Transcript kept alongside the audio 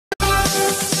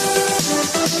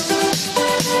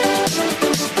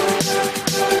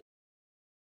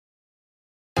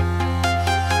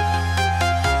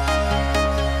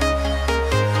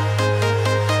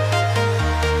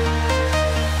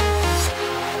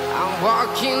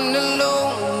Walking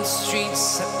alone, the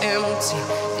streets are empty.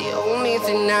 The only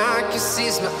thing I can see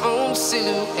is my own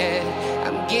silhouette.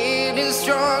 I'm getting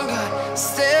stronger,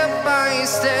 step by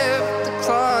step. The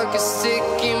clock is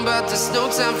ticking, but there's no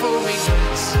time for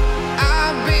regrets.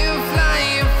 I've been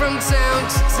flying from town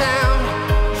to town,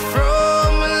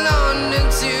 from London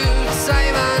to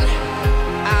Taiwan.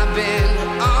 I've been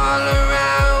all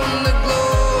around the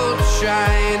globe,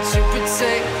 trying to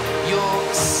protect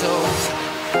your soul.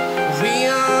 We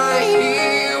are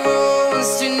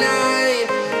heroes tonight.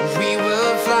 We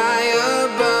will fly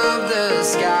above the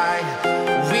sky.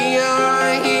 We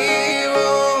are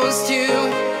heroes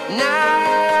tonight.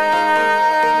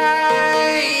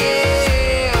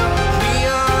 Yeah. We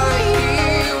are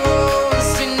heroes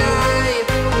tonight.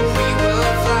 We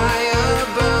will fly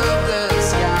above the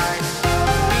sky.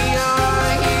 We are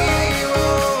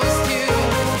heroes tonight.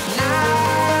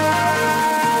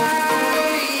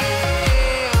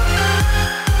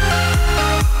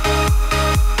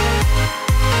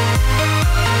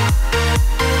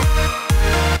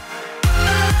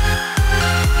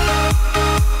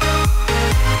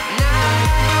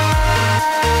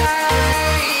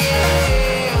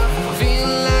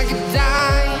 Feeling like a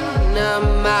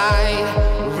dynamite,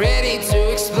 ready to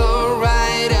explode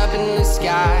right up in the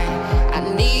sky. I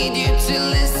need you to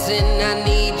listen, I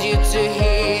need you to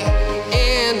hear,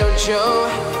 and don't show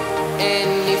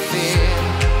any fear.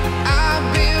 I've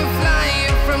been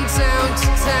flying from town to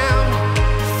town,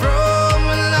 from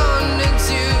London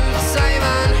to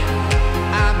Taiwan.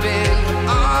 I've been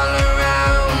all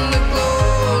around the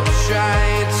globe,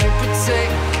 trying to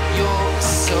protect your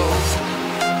soul.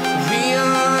 We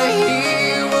are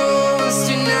heroes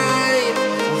tonight.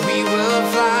 We will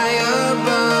fly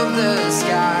above the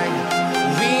sky.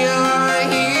 We are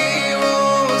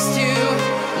heroes tonight.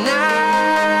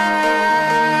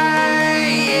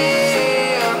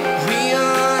 Yeah. We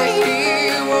are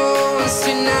heroes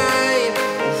tonight.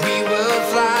 We will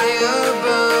fly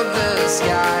above the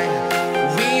sky.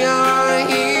 We are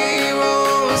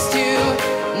heroes tonight.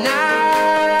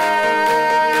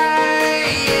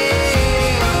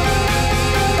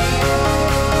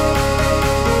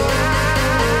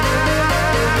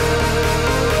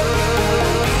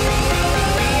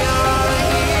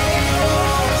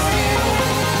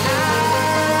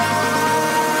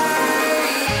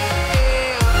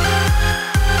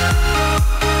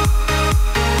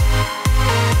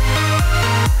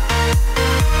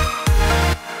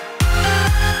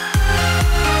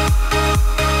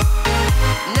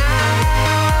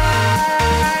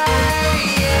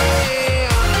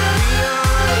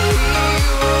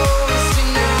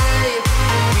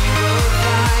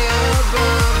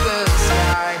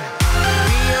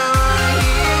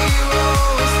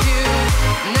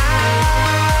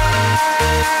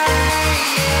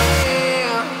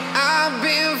 I've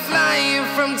been flying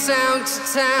from town to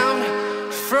town,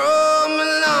 from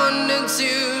London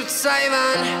to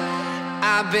Taiwan.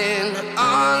 I've been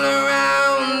all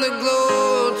around the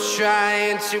globe,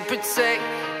 trying to protect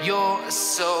your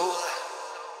soul.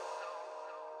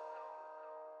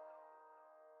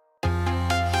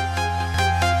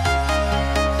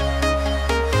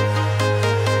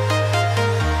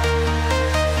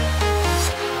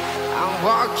 I'm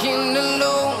walking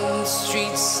alone, the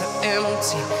streets are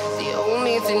empty. The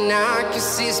only thing I can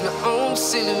see is my own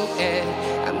silhouette.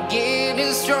 I'm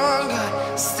getting stronger,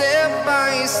 step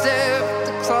by step.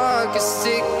 The clock is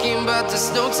ticking, but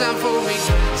there's no time for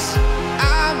regrets.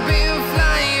 I've been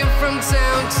flying from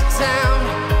town to town,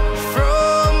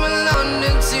 from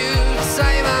London to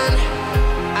Taiwan.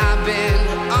 I've been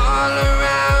all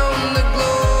around the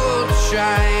globe,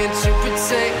 trying to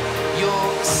protect your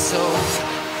soul.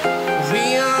 We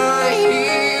are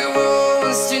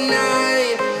heroes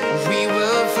tonight. We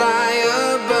will fly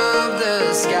above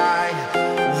the sky.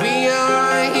 We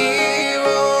are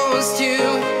heroes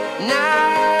tonight.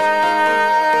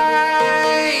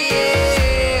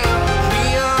 Yeah. We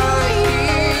are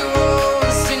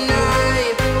heroes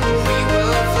tonight. We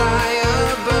will fly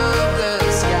above the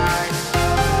sky.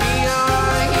 We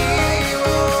are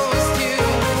heroes tonight.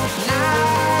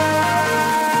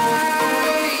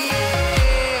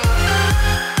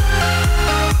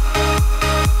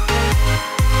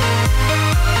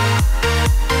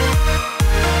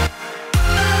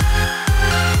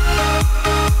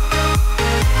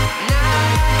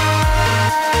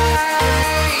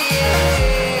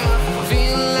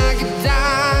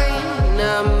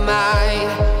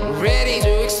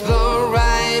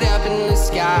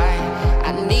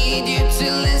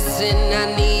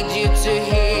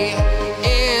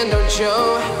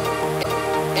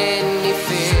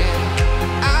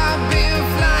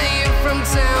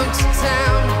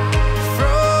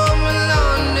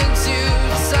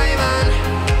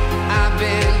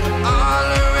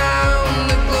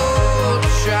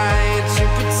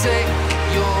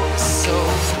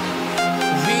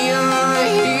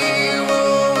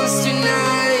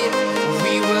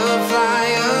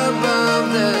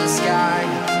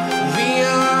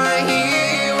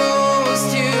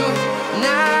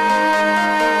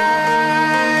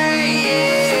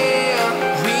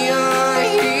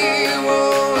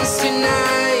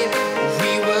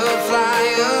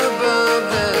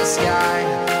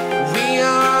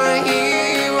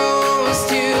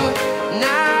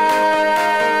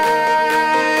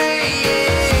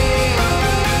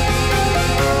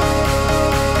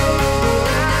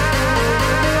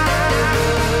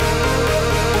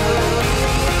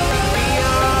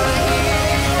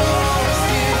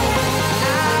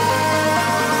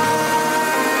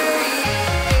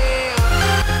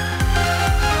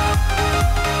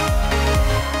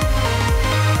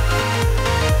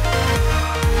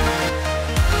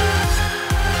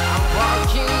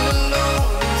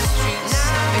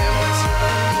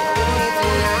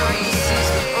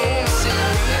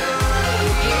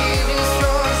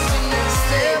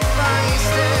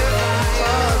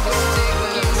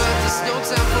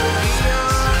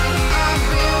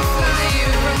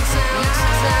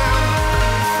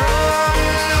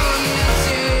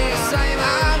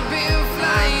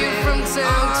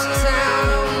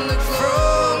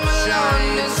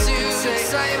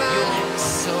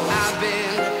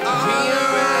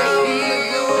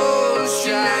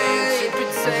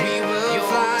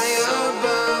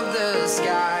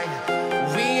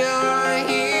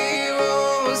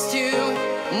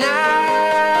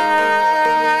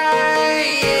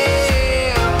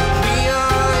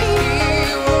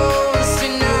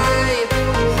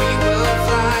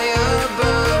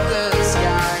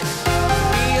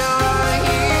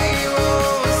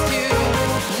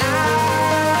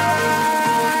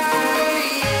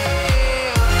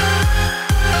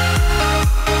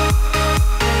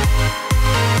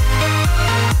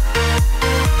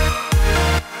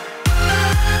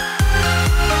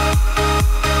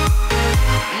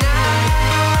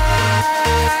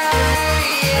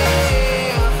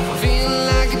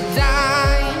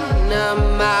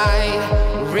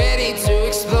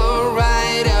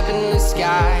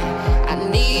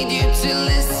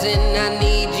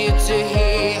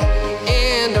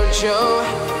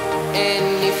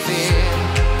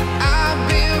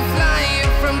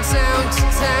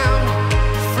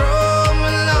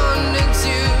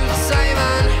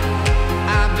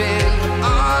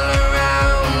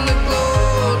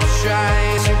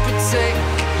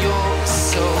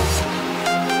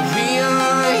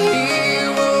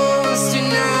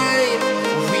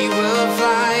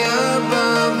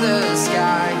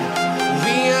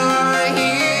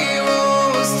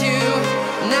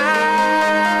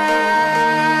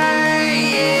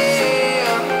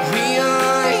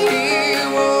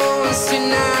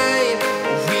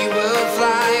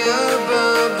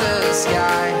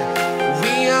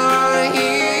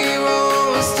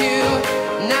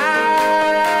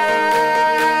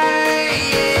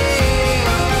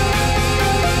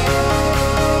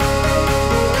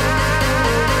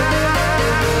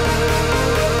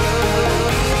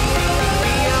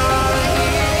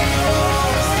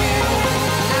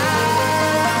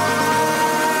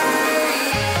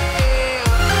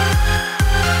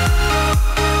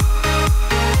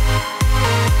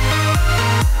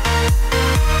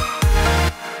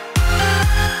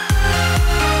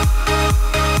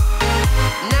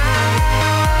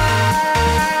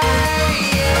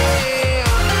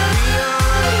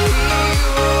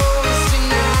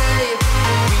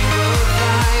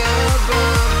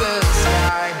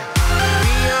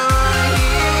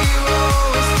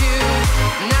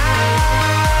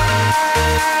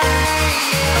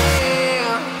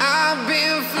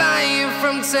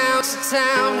 Town to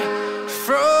town,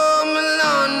 from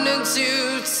London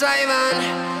to Taiwan.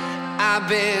 I've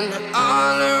been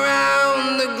all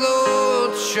around the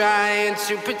globe trying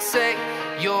to protect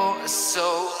your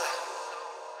soul.